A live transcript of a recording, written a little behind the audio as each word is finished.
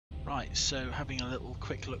Right, so having a little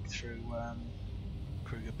quick look through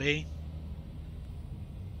Kruger B.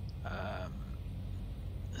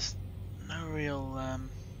 There's no real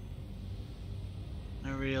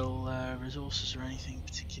resources or anything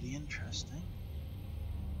particularly interesting,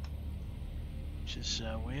 which is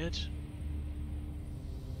weird.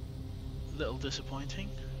 A little disappointing.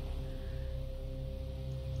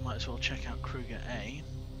 Might as well check out Kruger A.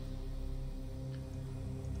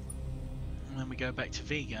 And then we go back to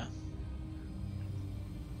Vega.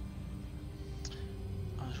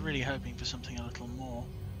 I was really hoping for something a little more.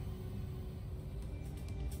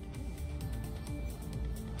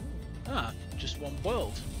 Ah, just one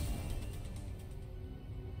world.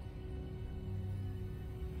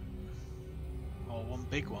 Or one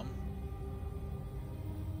big one.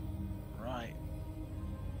 Right.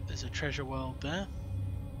 There's a treasure world there.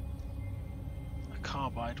 A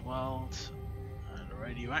carbide world. And a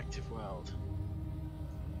radioactive world.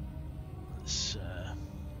 Let's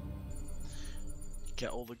get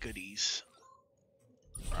all the goodies.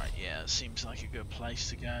 Right, yeah, it seems like a good place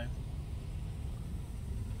to go.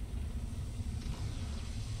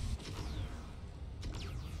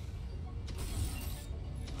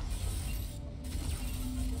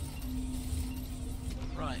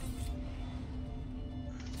 Right.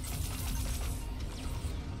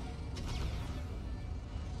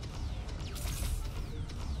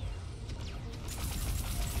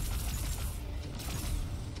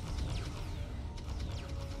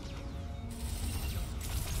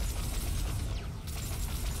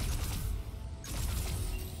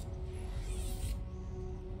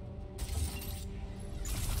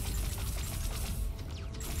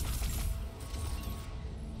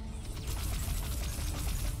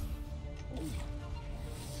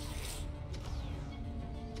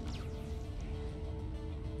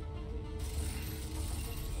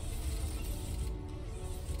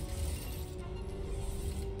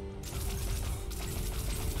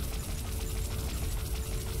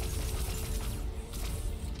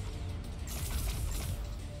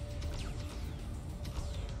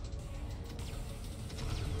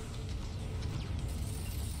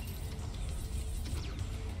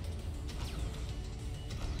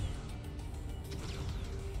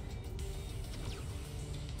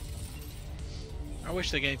 I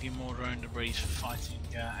wish they gave you more drone debris for fighting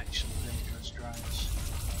actual dangerous drones.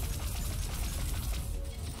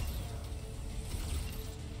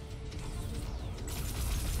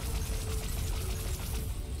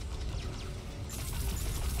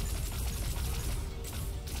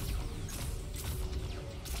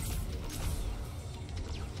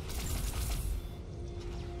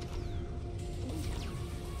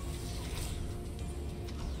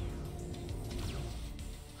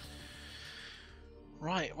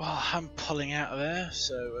 Right, well, I'm pulling out of there,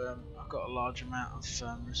 so I've got a large amount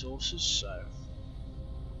of resources, so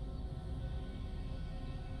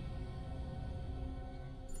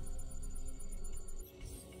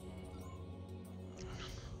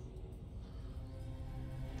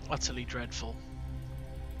utterly dreadful.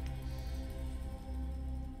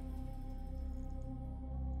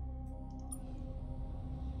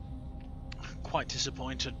 Quite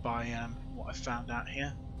disappointed by what I found out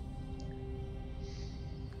here.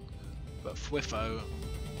 But FWIFO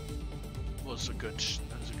was a good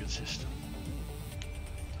system.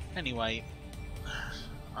 Anyway,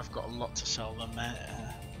 I've got a lot to sell them.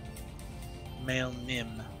 Male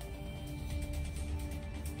Nim.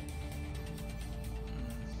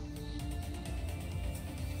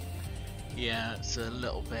 Yeah, it's a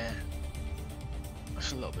little bit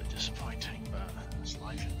disappointing, but it's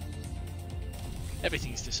life.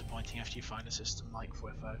 Everything's disappointing after you find a system like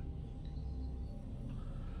FWIFO.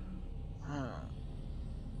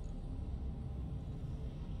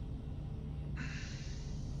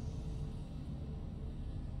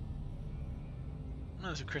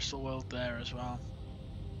 There's a crystal world there as well.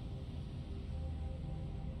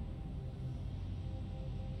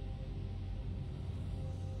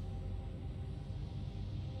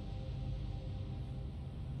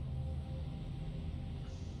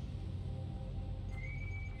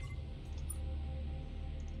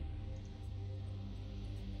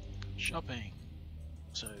 Shopping.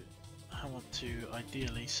 So I want to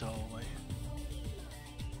ideally sell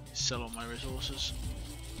all my resources.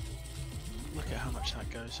 Look at how much that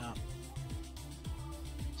goes up.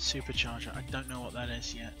 Supercharger. I don't know what that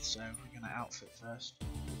is yet, so we're gonna outfit first.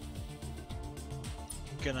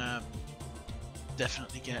 Gonna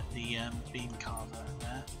definitely get the beam carver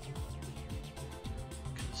there,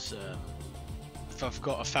 because if I've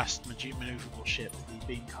got a fast maneuverable ship, the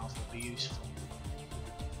beam carver will be useful.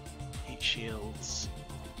 Heat shields,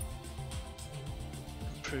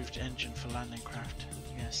 improved engine for landing craft.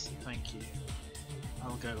 Yes, thank you.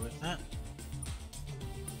 I'll go with that.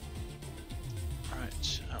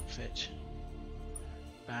 Right, outfit.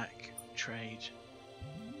 Back, trade.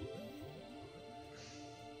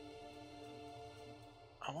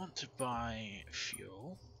 I want to buy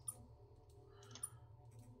fuel.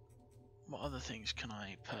 What other things can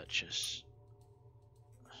I purchase?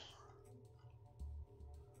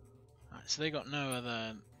 Right, so they got no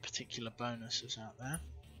other particular bonuses out there.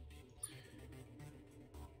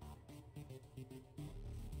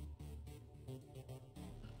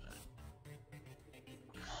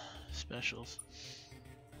 Specials.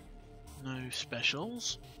 No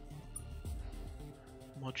specials.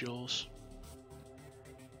 Modules.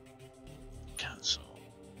 Cancel.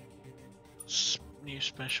 New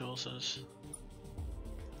specials as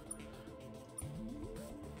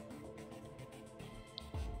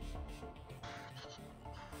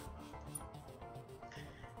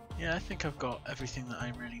yeah, I think I've got everything that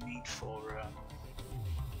I really need for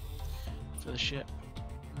the ship.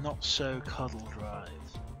 Not so cuddle drive.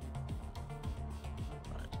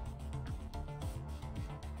 Right.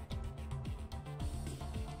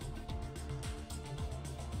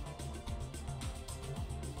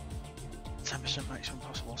 10% maximum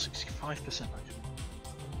possible, 65% maximum.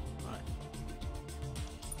 Right.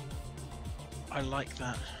 I like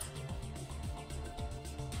that.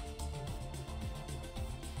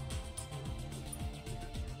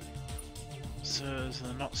 So there's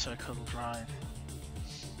the not so cuddle drive.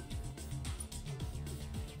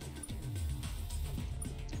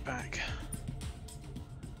 Back.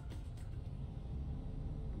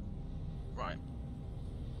 Right.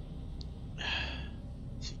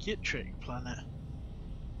 It's a Yitrick planet.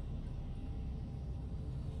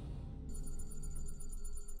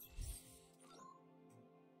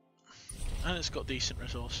 And it's got decent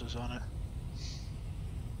resources on it.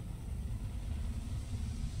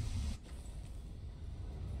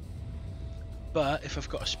 But if I've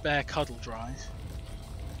got a spare cuddle drive,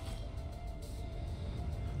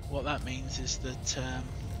 what that means is that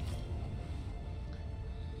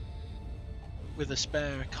with a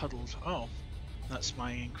spare cuddled, oh, that's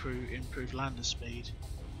my improved lander speed.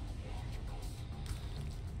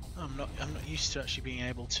 I'm not used to actually being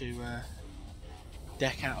able to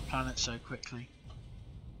deck out a planet so quickly.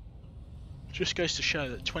 Just goes to show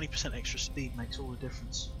that 20% extra speed makes all the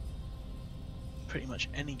difference. Pretty much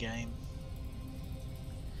any game.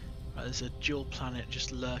 Right, there's a dual planet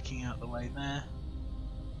just lurking out the way there.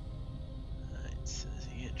 It's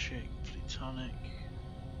Yitrick, Plutonic.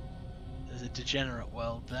 There's a degenerate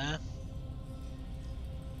world there.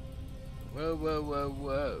 Whoa, whoa, whoa,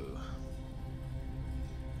 whoa.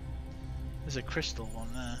 There's a crystal one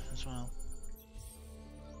there as well.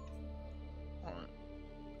 Alright.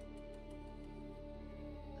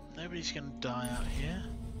 Nobody's gonna die out here.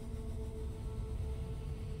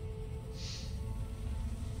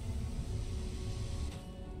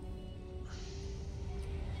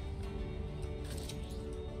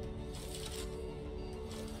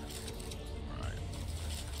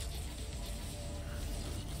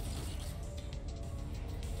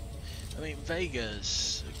 I mean,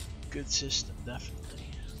 Vega's a good system, definitely.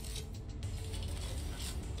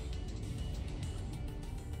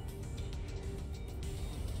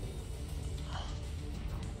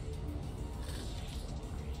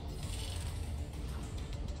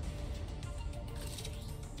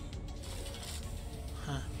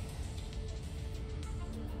 Huh.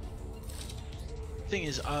 Thing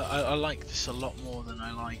is, I like this a lot more than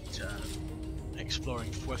I liked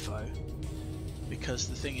exploring Fwifo. Because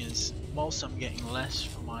the thing is, whilst I'm getting less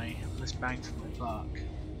bang for my buck,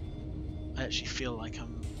 I actually feel like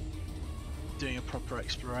I'm doing a proper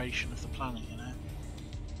exploration of the planet, you know?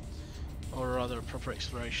 Or rather a proper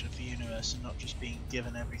exploration of the universe and not just being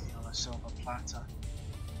given everything on a silver platter.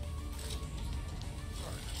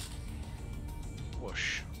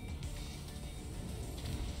 Whoosh.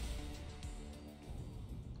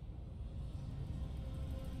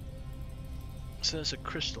 So there's a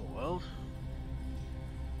crystal world.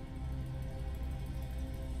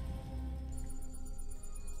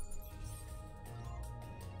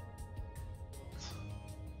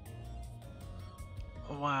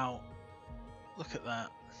 Wow, look at that.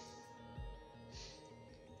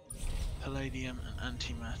 Palladium and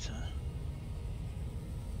antimatter.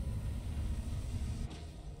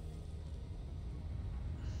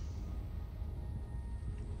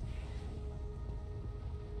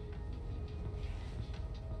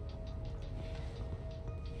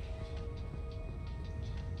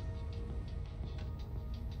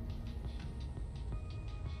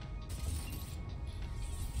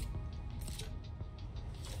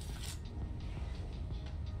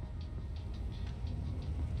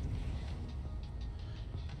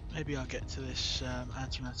 Maybe I'll get to this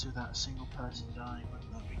antimatter without a single person dying.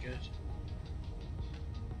 Wouldn't that be good?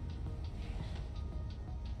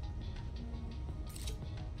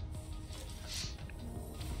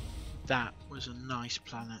 That was a nice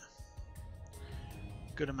planet.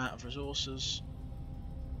 Good amount of resources.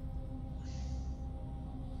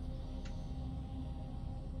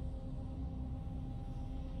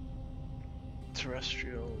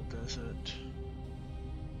 Terrestrial desert.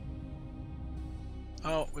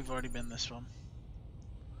 Oh, we've already been this one.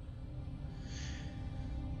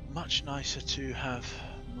 Much nicer to have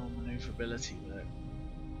more maneuverability though.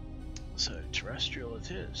 So terrestrial it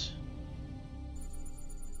is.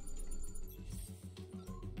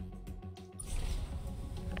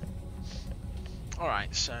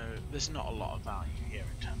 Alright, so there's not a lot of value here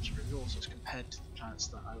in terms of resources compared to the planets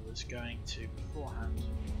that I was going to beforehand.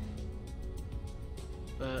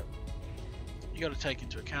 But you got to take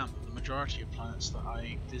into account that the majority of planets that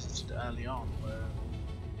I visited early on were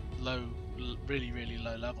low, really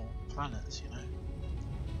low level planets, you know.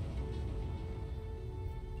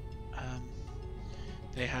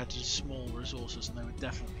 They had small resources and they were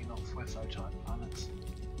definitely not Fuefo type planets.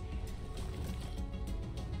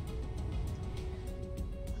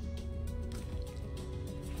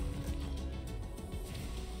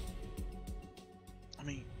 I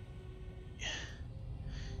mean, you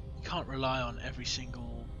can't rely on every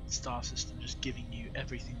single star system just giving you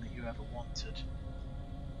everything that you ever wanted.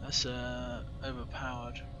 That's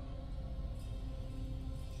overpowered.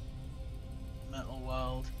 Metal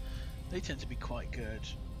world, they tend to be quite good.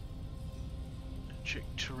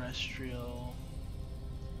 Terrestrial,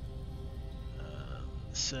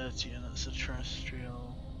 Certian, that's a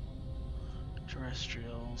terrestrial.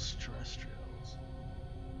 Terrestrials.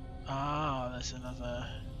 Ah, there's another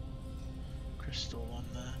crystal on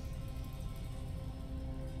there.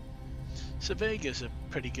 So Vega's a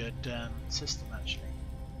pretty good system actually.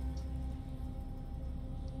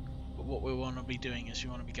 But what we want to be doing is we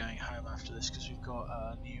want to be going home after this because we've got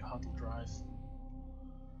a new huddle drive.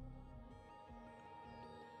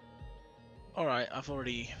 Alright, I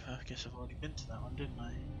guess I've already been to that one, didn't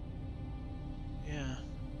I? Yeah.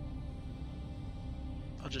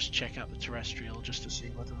 I'll just check out the terrestrial just to see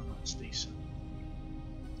whether or not it's decent.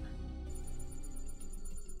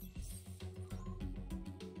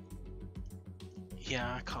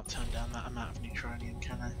 Yeah, I can't turn down that amount of neutronium,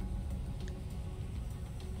 can I?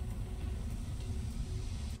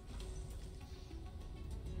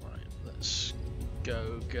 Right, let's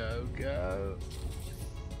go.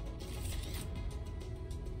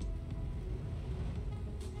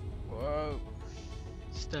 Whoa.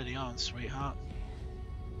 Steady on, sweetheart.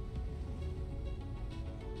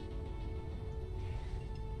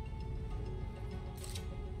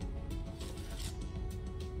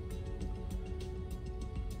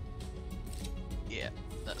 Yeah,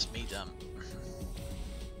 that's me done.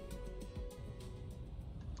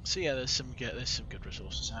 So yeah, there's some good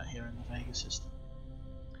resources out here in the Vega system.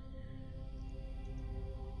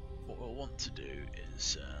 What we'll want to do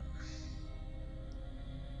is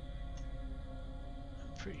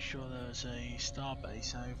I'm pretty sure there's a star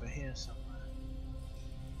base over here somewhere.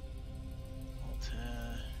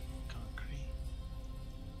 Altair, concrete,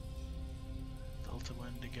 Delta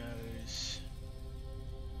Wendigos.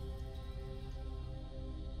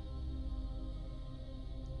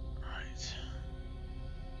 Right.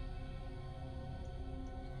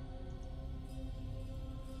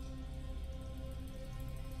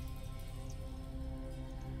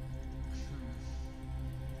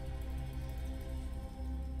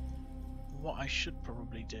 What I should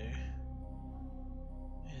probably do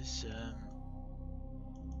is I'm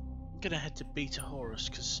gonna head to Beta Horus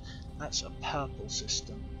because that's a purple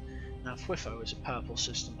system. Now Fuefo is a purple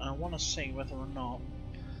system, and I want to see whether or not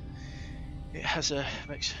it has a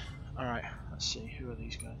mix. All right, let's see. Who are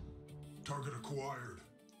these guys? Target acquired.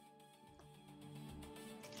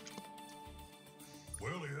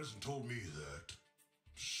 Well, he hasn't told me that.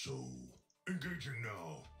 So, engaging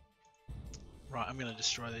now. Right, I'm gonna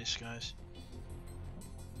destroy these guys.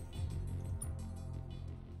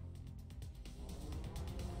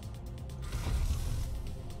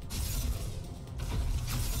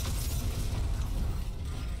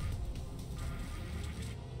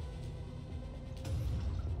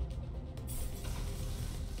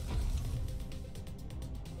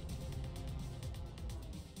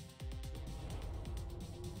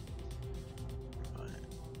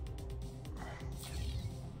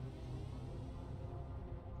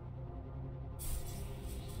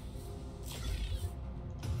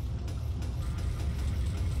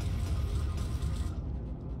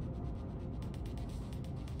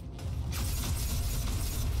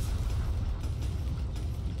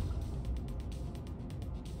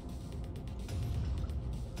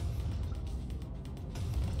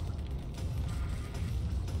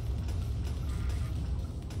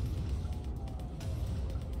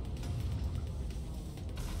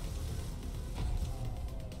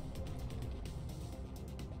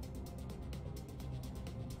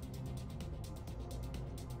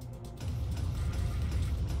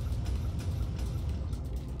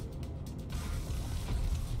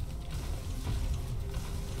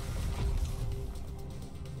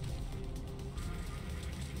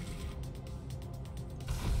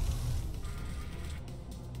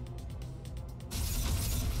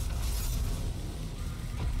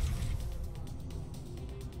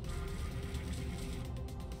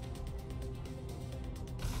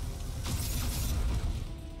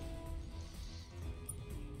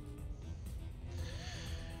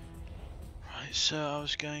 Right, so I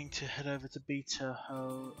was going to head over to Beta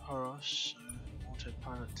Horos, so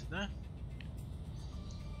autopilot to there.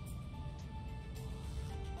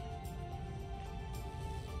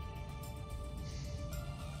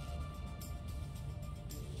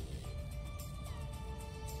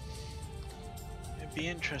 It'd be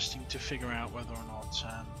interesting to figure out whether or not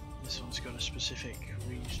this one's got a specific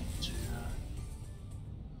reason to.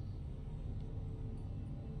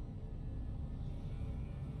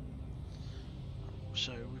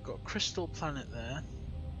 So we've got Crystal Planet there.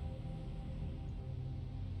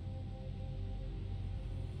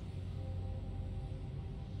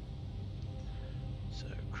 So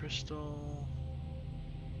Crystal,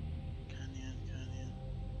 Canyon,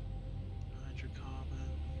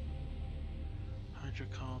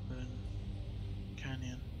 Hydrocarbon,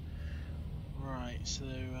 Canyon. Right, so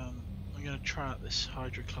I'm going to try out this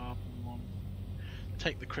hydrocarbon one.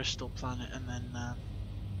 Take the Crystal Planet and then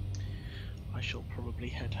I shall probably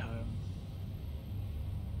head home.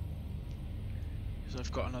 Because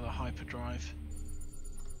I've got another hyperdrive.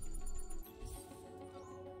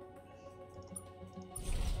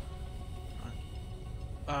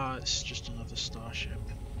 Ah, it's just another starship.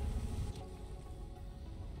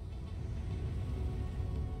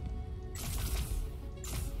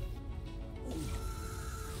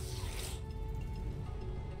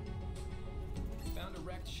 Found a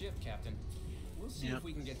wrecked ship, Captain. We'll see if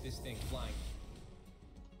we can get this thing flying.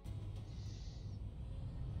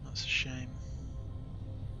 That's a shame.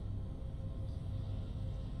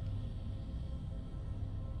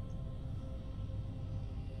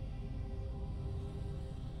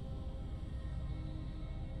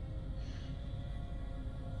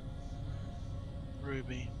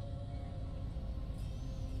 Ruby.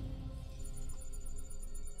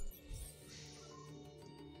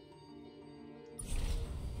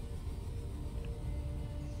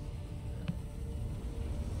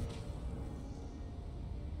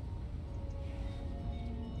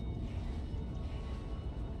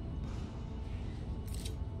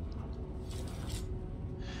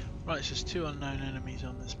 Right, so there's 2 unknown enemies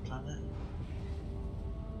on this planet.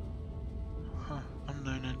 Huh,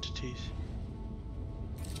 unknown entities.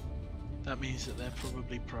 That means that they're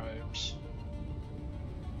probably probes.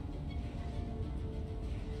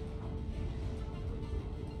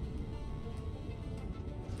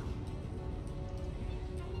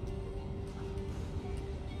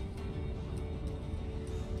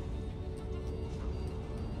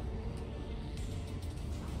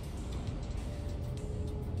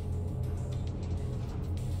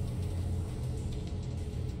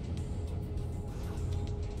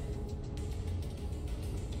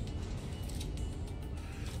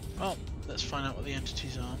 Well, let's find out what the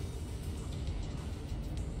entities are.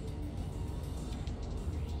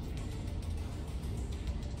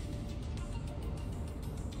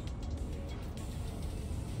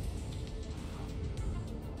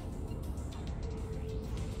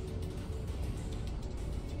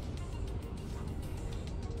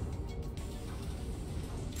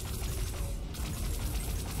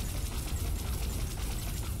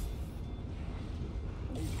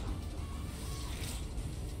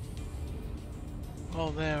 Oh,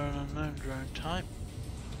 they're an unknown drone type.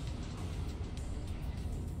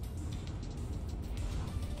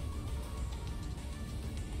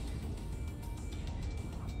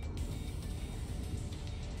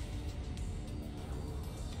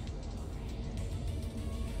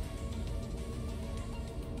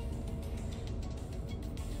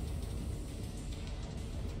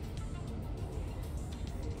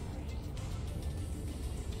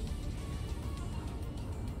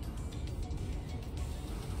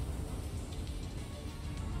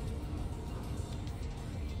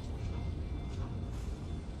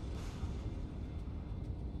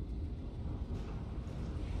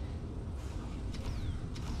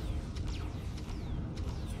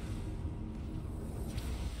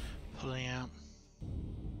 Pulling out.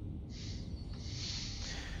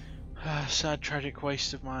 Sad, tragic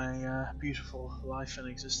waste of my beautiful life and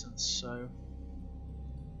existence. So,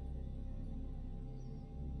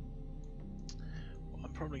 what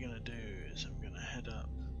I'm probably going to do is I'm going to head up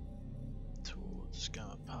towards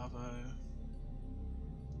Gamma Pavo,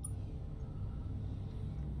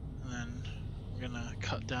 and then we're going to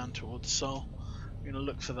cut down towards Sol. We're going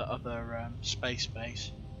to look for the other space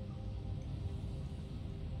base.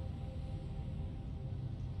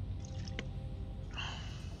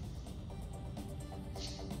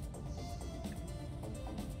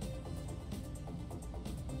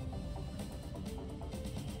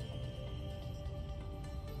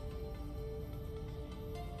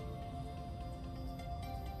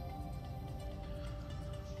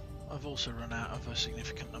 I've also run out of a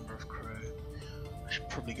significant number of crew. I should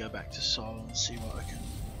probably go back to Sol and see what I can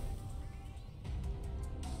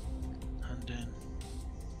hand in.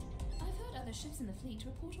 I've heard other ships in the fleet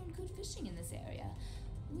report on good fishing in this area,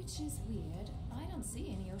 which is weird. I don't see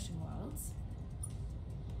any ocean worlds.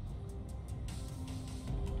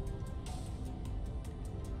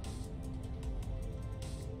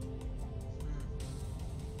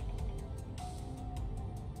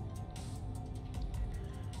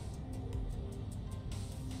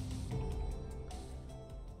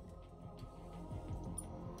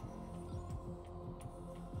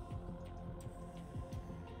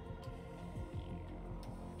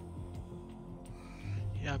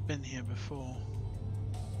 Yeah, I've been here before.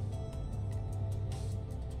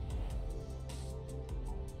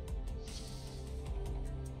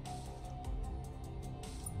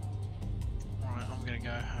 Alright, I'm gonna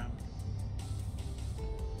go home.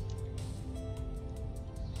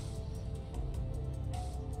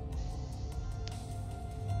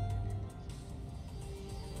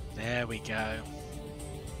 There we go.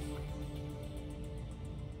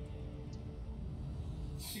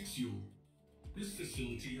 This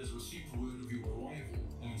facility has received word of your arrival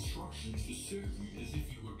and instructions to serve you as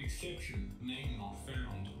if you were exception, name not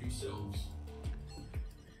found, yourselves.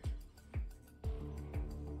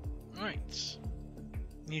 Right.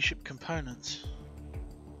 New ship components.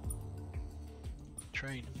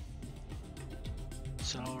 Trade.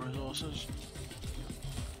 Sell resources.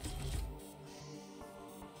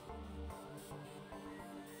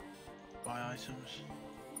 Buy items.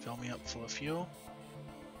 Fill me up full of fuel.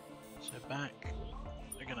 So back,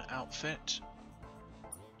 they're going to outfit,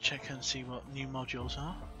 check and see what new modules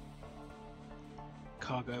are.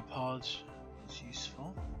 Cargo pods is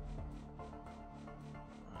useful.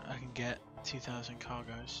 I can get 2,000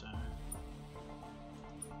 cargoes, so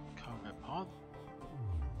cargo pod.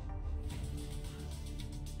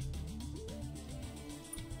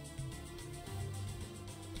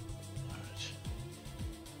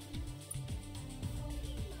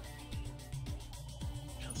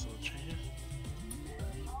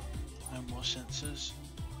 Sensors.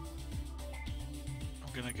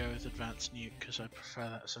 I'm gonna go with advanced nuke because I prefer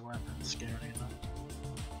that as a weapon, scary enough.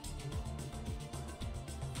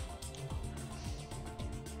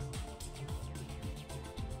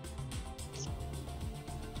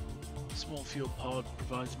 Small fuel pod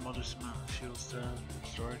provides modest amount of fuel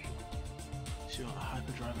storage. So you want a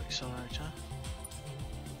hyperdrive accelerator.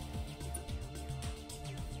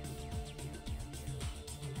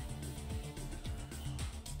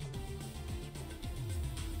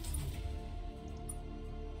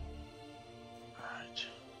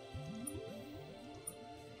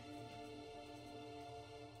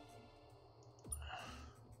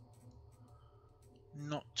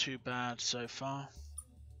 Not too bad so far.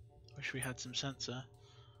 Wish we had some sensor.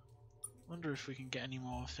 Wonder if we can get any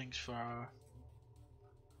more things for our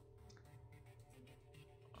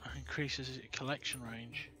increases collection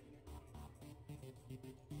range.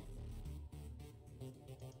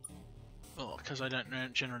 Well, because I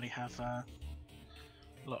don't generally have a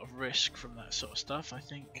lot of risk from that sort of stuff, I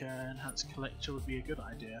think enhanced collector would be a good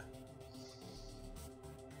idea.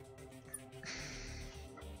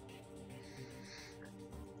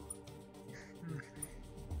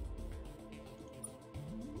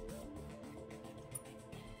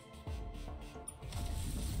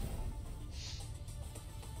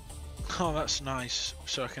 Oh, that's nice.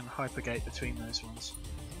 So I can hypergate between those ones.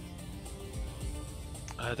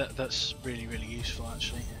 That's really useful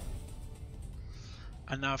actually.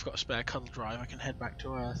 And now I've got a spare cuddle drive, I can head back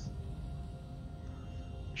to Earth.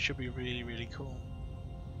 Should be really cool.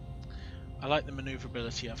 I like the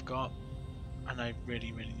maneuverability I've got, and I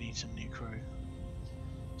really need some new crew.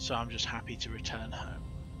 So I'm just happy to return home.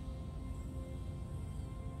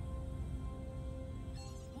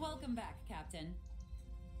 Welcome back, Captain.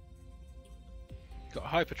 Got a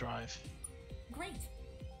hyperdrive. Great.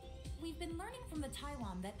 We've been learning from the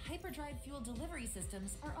Tywom that hyperdrive fuel delivery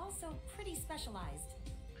systems are also pretty specialized.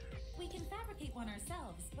 We can fabricate one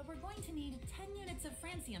ourselves, but we're going to need 10 units of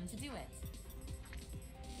francium to do it.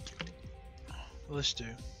 Let's do.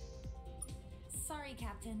 Sorry,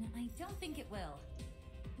 Captain, I don't think it will.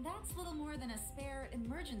 That's little more than a spare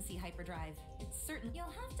emergency hyperdrive. It's certain you'll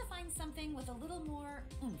have to find something with a little more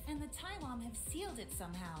oomph, and the Tywom have sealed it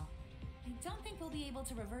somehow. I don't think we'll be able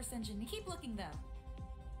to reverse engineer. Keep looking though.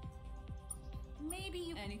 Maybe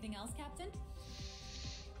you... Anything else, Captain?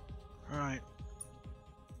 Right.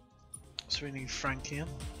 So we need francium.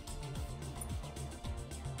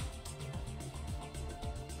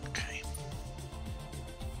 Okay.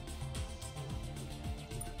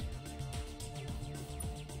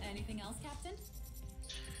 Anything else, Captain?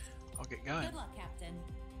 I'll get going. Good luck, Captain.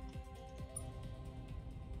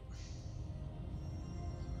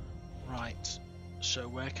 Right, so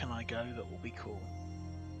where can I go that will be cool?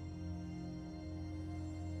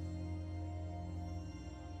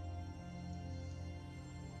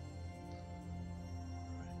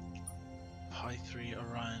 Pi 3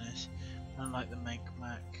 Orionis, unlike the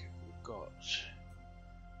Mukay, we've got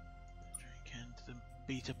the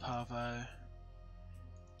Beta Parvo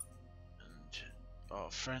and our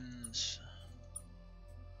friends.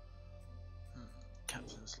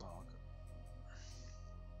 Captain's log.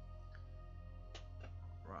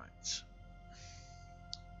 Right.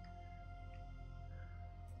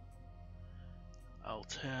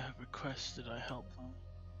 Altair have requested I help them.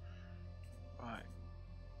 Right.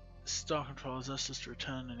 Star Control has asked us to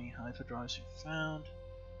return any hyperdrives we found.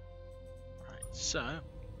 Right, so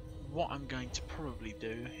what I'm going to probably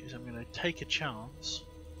do is I'm going to take a chance.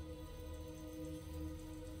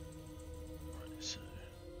 Right, so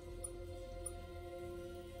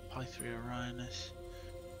Pi 3 Orionis.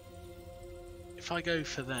 If I go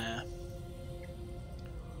for there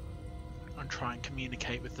and try and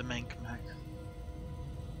communicate with the Mukay,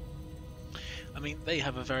 I mean, they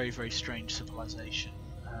have a very, very strange civilization.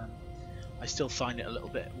 I still find it a little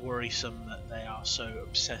bit worrisome that they are so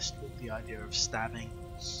obsessed with the idea of stabbing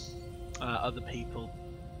other people.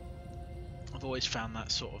 I've always found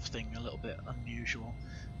that sort of thing a little bit unusual.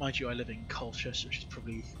 Mind you, I live in Colchester, which is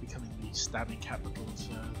probably becoming the stabbing capital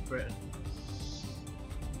of Britain.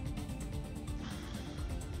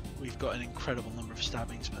 We've got an incredible number of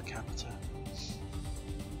stabbings per capita.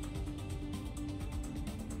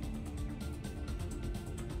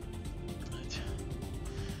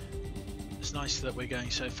 It's nice that we're going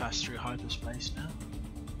so fast through hyperspace now.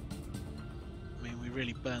 I mean, we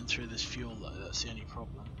really burn through this fuel though, that's the only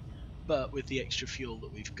problem. But with the extra fuel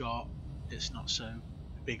that we've got, it's not so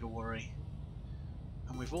big a worry.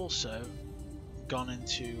 And we've also gone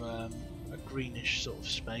into a greenish sort of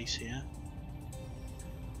space here.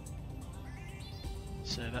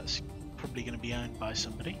 So that's probably going to be owned by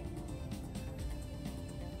somebody.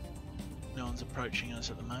 No one's approaching us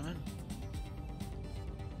at the moment.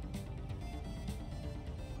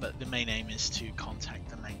 But the main aim is to contact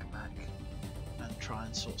the Mukay and try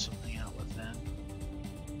and sort something out with them.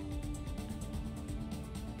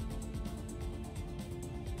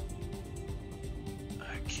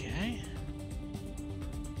 Okay.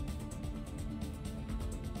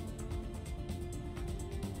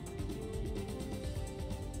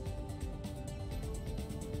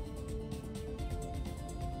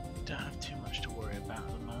 Don't have too much to worry about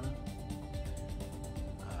at the moment.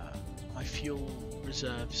 My fuel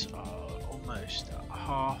reserves are almost at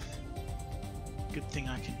half. Good thing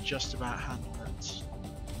I can just about handle it.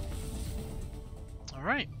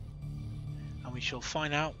 Alright. And we shall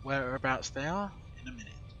find out whereabouts they are in a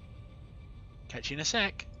minute. Catch you in a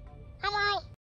sec.